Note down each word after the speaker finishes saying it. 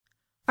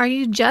Are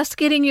you just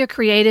getting your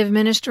creative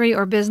ministry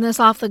or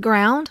business off the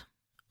ground?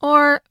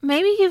 Or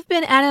maybe you've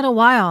been at it a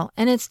while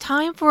and it's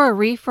time for a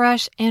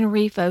refresh and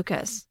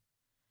refocus.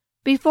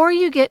 Before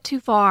you get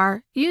too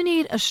far, you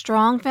need a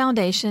strong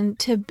foundation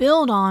to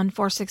build on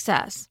for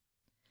success.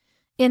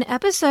 In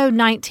episode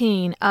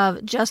 19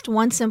 of Just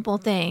One Simple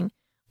Thing,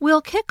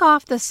 we'll kick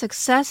off the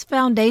Success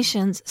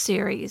Foundations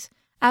series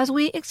as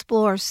we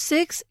explore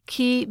 6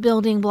 key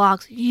building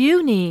blocks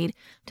you need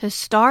to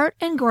start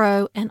and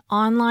grow an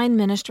online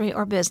ministry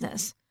or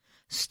business,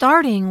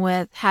 starting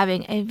with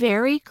having a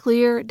very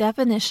clear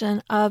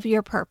definition of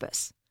your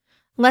purpose.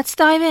 Let's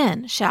dive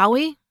in, shall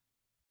we?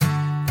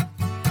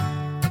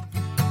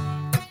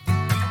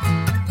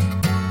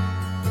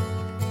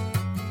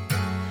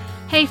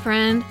 Hey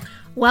friend,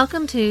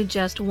 welcome to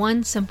Just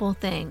One Simple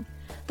Thing,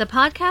 the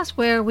podcast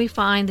where we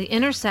find the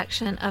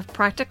intersection of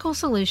practical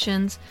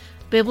solutions,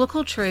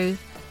 biblical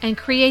truth, and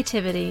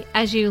creativity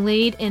as you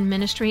lead in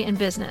ministry and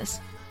business.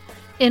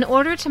 In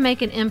order to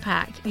make an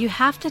impact, you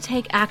have to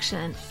take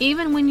action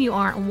even when you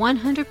aren't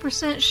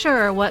 100%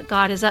 sure what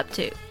God is up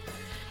to.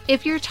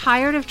 If you're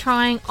tired of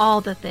trying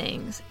all the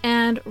things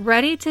and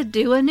ready to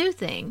do a new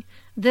thing,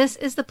 this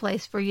is the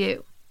place for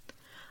you.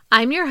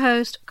 I'm your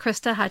host,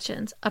 Krista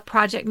Hutchins, a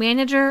project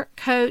manager,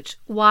 coach,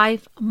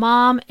 wife,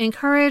 mom,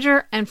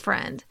 encourager, and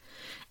friend.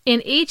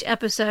 In each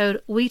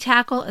episode, we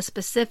tackle a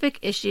specific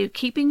issue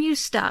keeping you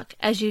stuck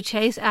as you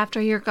chase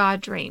after your God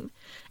dream,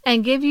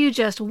 and give you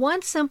just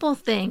one simple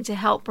thing to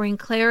help bring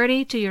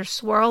clarity to your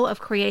swirl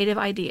of creative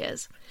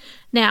ideas.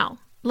 Now,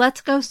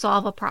 let's go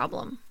solve a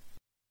problem.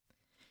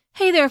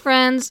 Hey there,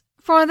 friends.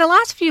 For the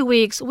last few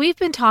weeks, we've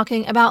been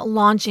talking about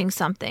launching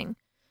something.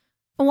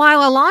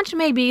 While a launch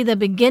may be the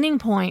beginning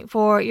point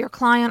for your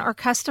client or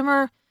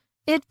customer,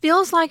 it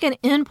feels like an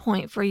end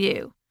point for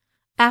you.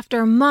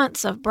 After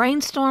months of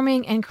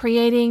brainstorming and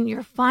creating,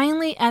 you're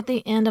finally at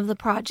the end of the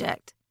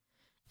project.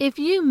 If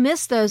you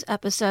missed those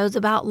episodes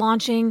about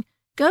launching,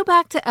 go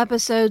back to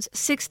episodes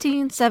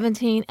 16,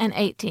 17, and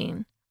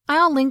 18.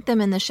 I'll link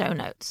them in the show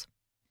notes.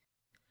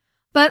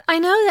 But I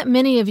know that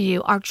many of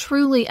you are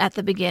truly at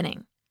the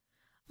beginning.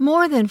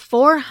 More than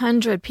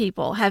 400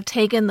 people have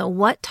taken the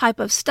What Type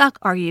of Stuck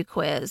Are You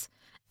quiz,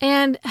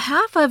 and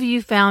half of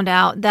you found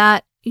out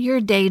that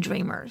you're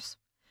daydreamers.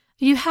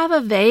 You have a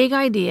vague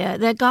idea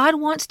that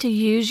God wants to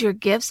use your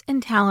gifts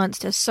and talents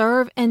to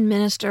serve and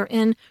minister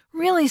in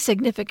really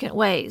significant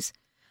ways,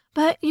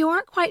 but you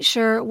aren't quite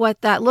sure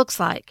what that looks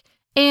like,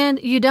 and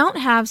you don't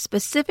have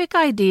specific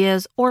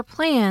ideas or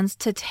plans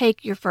to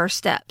take your first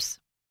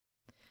steps.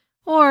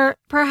 Or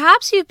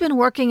perhaps you've been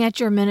working at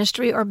your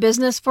ministry or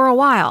business for a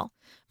while,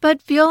 but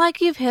feel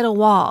like you've hit a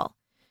wall.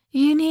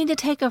 You need to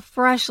take a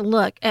fresh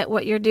look at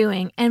what you're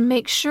doing and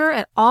make sure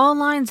it all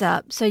lines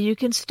up so you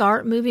can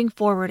start moving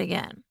forward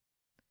again.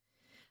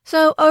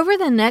 So over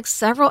the next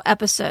several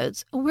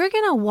episodes, we're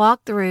going to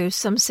walk through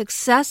some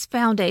success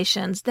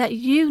foundations that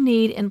you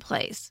need in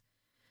place.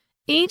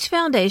 Each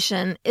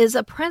foundation is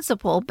a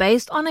principle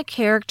based on a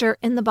character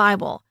in the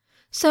Bible.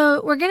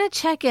 So we're going to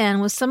check in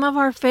with some of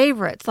our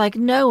favorites like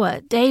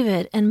Noah,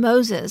 David, and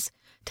Moses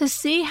to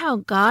see how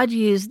God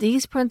used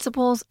these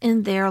principles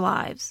in their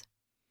lives.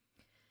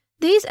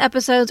 These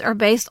episodes are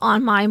based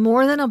on my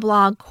More Than a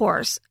Blog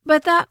course,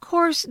 but that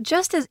course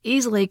just as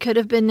easily could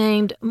have been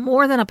named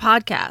More Than a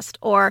Podcast,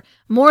 or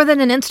More Than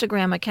an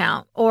Instagram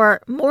account,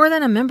 or More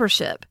Than a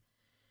Membership.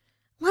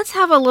 Let's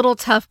have a little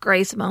tough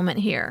grace moment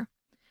here.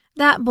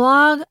 That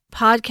blog,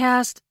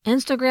 podcast,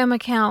 Instagram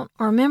account,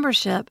 or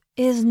membership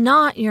is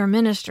not your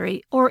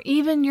ministry or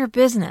even your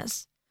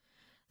business.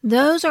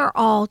 Those are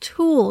all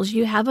tools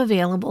you have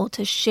available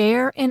to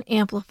share and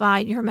amplify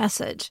your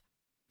message.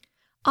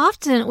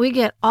 Often we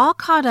get all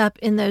caught up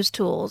in those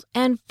tools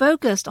and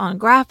focused on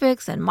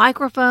graphics and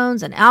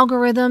microphones and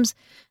algorithms,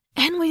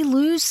 and we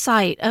lose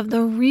sight of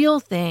the real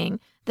thing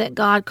that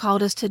God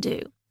called us to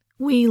do.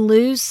 We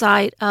lose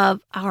sight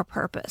of our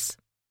purpose.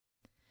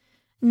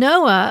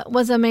 Noah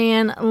was a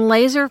man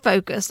laser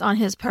focused on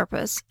his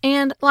purpose,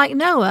 and like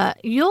Noah,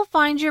 you'll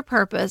find your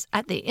purpose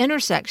at the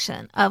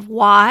intersection of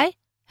why,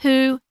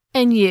 who,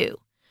 and you.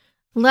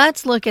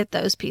 Let's look at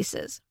those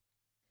pieces.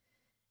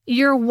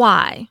 Your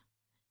why.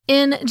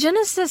 In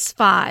Genesis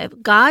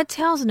 5, God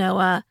tells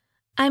Noah,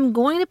 I'm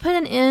going to put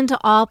an end to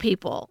all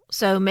people,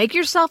 so make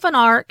yourself an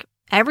ark,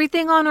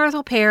 everything on earth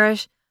will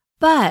perish,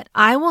 but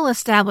I will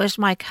establish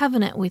my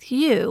covenant with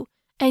you,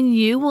 and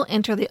you will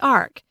enter the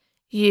ark,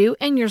 you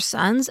and your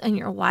sons and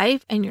your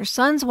wife and your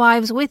sons'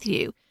 wives with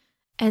you.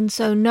 And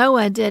so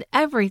Noah did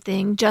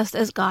everything just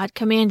as God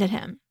commanded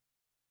him.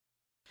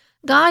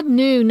 God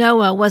knew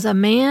Noah was a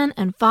man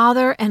and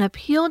father and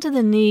appealed to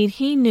the need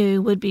he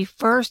knew would be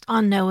first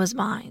on Noah's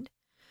mind.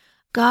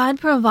 God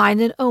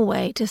provided a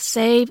way to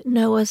save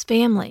Noah's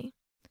family.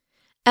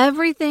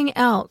 Everything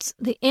else,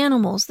 the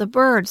animals, the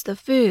birds, the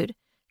food,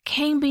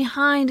 came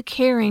behind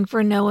caring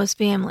for Noah's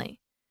family.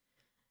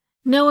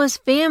 Noah's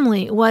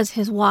family was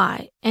his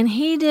why, and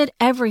he did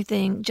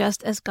everything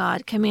just as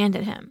God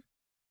commanded him.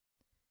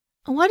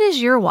 What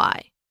is your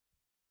why?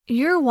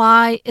 Your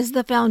why is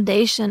the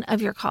foundation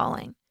of your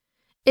calling.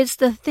 It's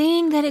the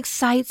thing that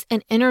excites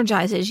and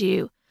energizes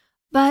you,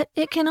 but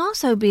it can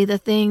also be the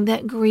thing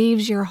that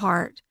grieves your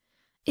heart.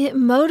 It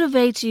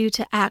motivates you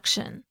to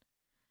action.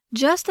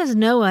 Just as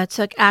Noah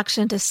took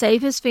action to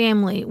save his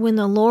family when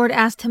the Lord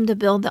asked him to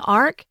build the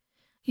ark,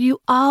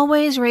 you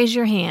always raise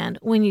your hand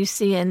when you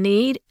see a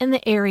need in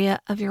the area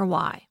of your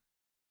why.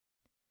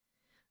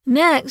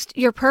 Next,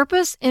 your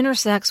purpose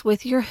intersects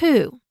with your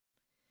who.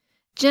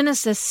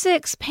 Genesis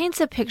 6 paints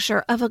a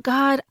picture of a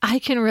God I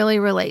can really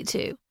relate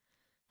to.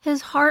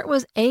 His heart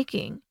was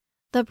aching.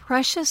 The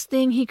precious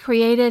thing he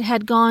created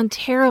had gone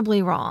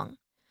terribly wrong.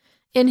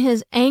 In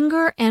his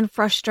anger and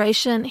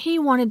frustration, he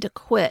wanted to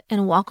quit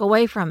and walk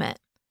away from it.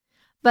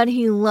 But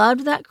he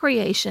loved that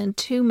creation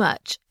too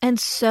much, and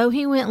so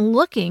he went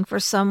looking for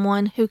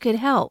someone who could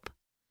help.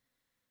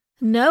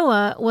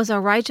 Noah was a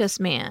righteous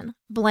man,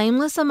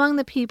 blameless among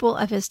the people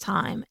of his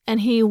time, and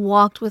he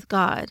walked with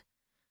God.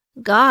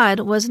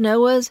 God was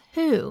Noah's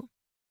who.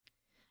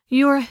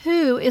 Your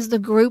who is the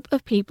group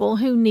of people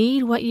who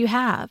need what you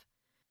have.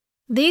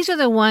 These are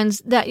the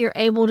ones that you're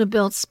able to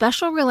build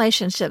special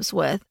relationships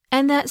with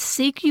and that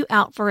seek you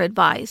out for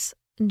advice,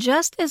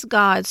 just as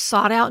God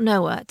sought out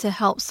Noah to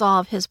help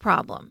solve his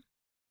problem.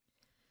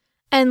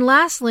 And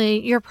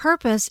lastly, your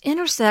purpose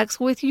intersects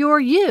with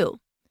your you.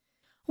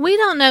 We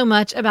don't know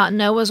much about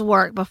Noah's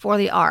work before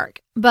the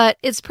ark, but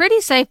it's pretty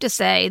safe to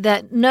say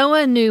that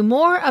Noah knew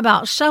more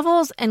about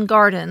shovels and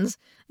gardens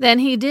than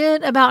he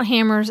did about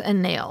hammers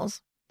and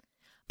nails.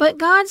 But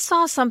God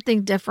saw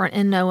something different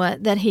in Noah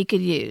that he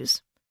could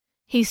use.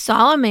 He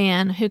saw a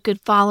man who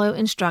could follow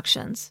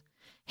instructions.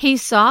 He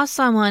saw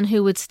someone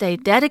who would stay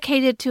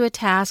dedicated to a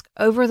task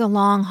over the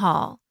long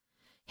haul.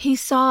 He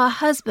saw a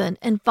husband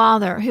and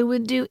father who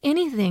would do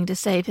anything to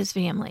save his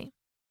family.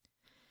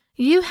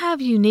 You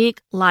have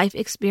unique life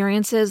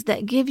experiences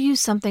that give you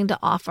something to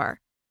offer.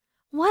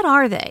 What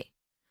are they?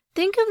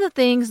 Think of the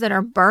things that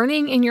are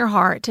burning in your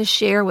heart to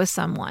share with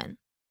someone.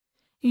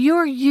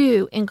 Your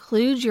you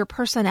includes your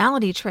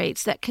personality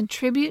traits that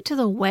contribute to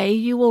the way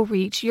you will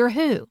reach your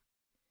who.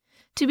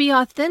 To be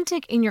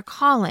authentic in your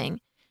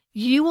calling,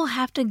 you will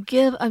have to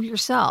give of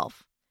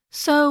yourself.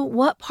 So,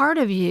 what part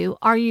of you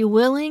are you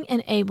willing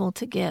and able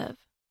to give?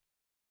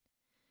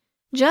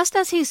 Just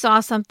as he saw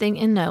something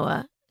in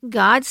Noah,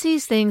 God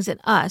sees things in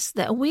us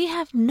that we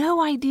have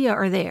no idea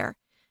are there,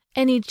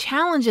 and he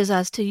challenges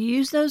us to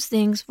use those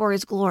things for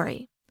his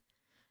glory.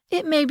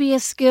 It may be a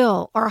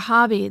skill or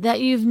hobby that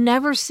you've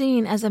never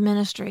seen as a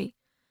ministry,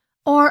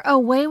 or a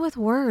way with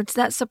words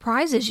that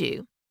surprises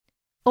you,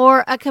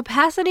 or a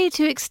capacity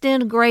to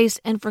extend grace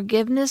and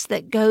forgiveness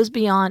that goes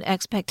beyond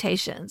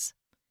expectations.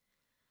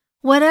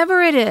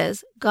 Whatever it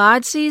is,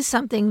 God sees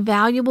something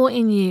valuable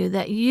in you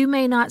that you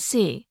may not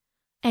see,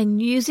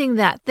 and using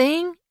that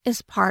thing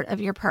is part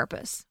of your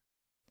purpose.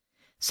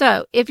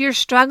 So, if you're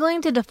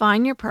struggling to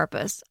define your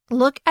purpose,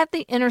 look at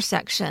the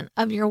intersection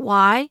of your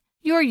why,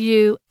 your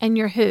you, and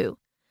your who,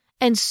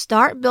 and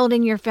start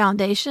building your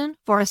foundation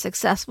for a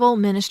successful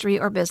ministry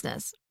or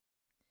business.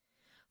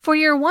 For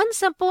your one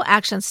simple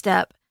action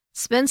step,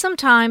 spend some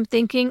time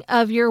thinking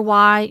of your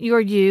why, your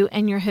you,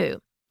 and your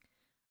who.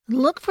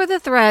 Look for the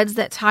threads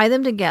that tie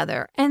them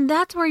together, and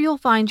that's where you'll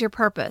find your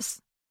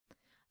purpose.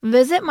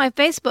 Visit my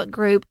Facebook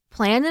group,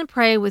 Plan and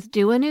Pray with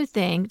Do a New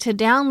Thing, to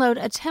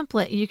download a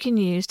template you can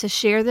use to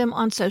share them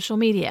on social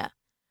media.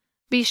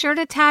 Be sure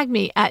to tag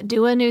me at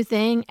Do a New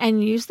Thing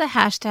and use the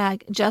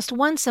hashtag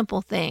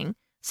 #JustOneSimpleThing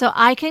so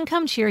I can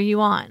come cheer you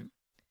on.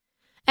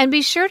 And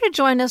be sure to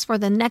join us for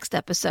the next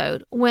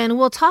episode when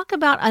we'll talk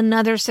about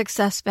another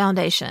success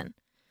foundation.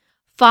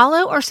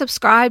 Follow or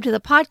subscribe to the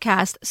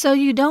podcast so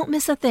you don't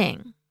miss a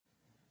thing.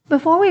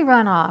 Before we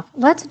run off,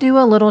 let's do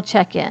a little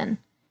check-in.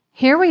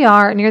 Here we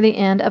are near the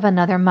end of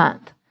another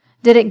month.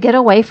 Did it get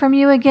away from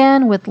you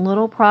again with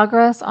little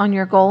progress on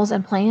your goals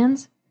and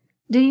plans?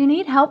 Do you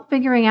need help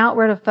figuring out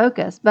where to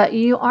focus, but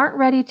you aren't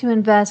ready to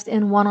invest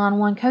in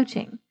one-on-one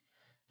coaching?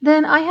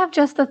 Then I have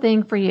just the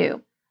thing for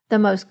you, the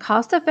most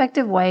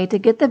cost-effective way to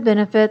get the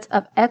benefits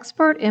of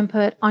expert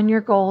input on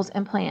your goals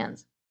and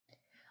plans.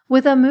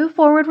 With a Move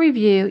Forward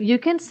review, you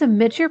can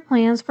submit your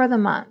plans for the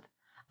month.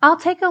 I'll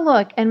take a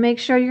look and make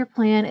sure your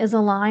plan is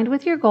aligned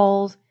with your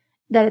goals,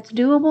 that it's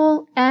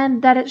doable,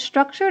 and that it's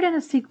structured in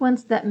a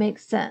sequence that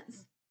makes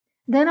sense.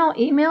 Then I'll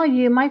email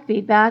you my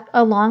feedback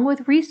along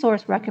with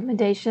resource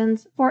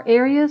recommendations for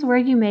areas where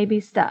you may be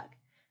stuck,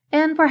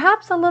 and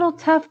perhaps a little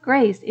tough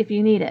grace if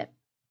you need it,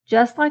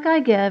 just like I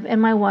give in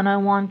my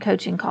one-on-one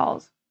coaching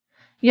calls.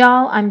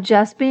 Y'all, I'm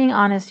just being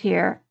honest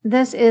here.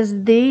 This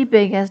is the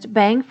biggest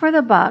bang for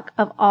the buck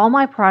of all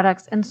my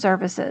products and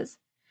services.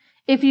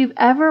 If you've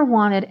ever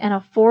wanted an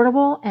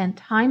affordable and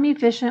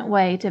time-efficient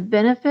way to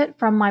benefit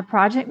from my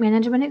project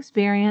management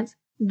experience,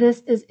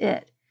 this is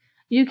it.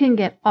 You can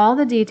get all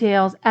the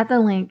details at the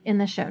link in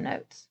the show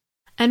notes.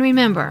 And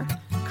remember,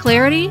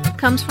 clarity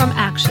comes from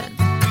action,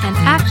 and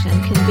action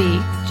can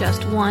be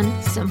just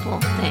one simple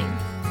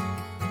thing.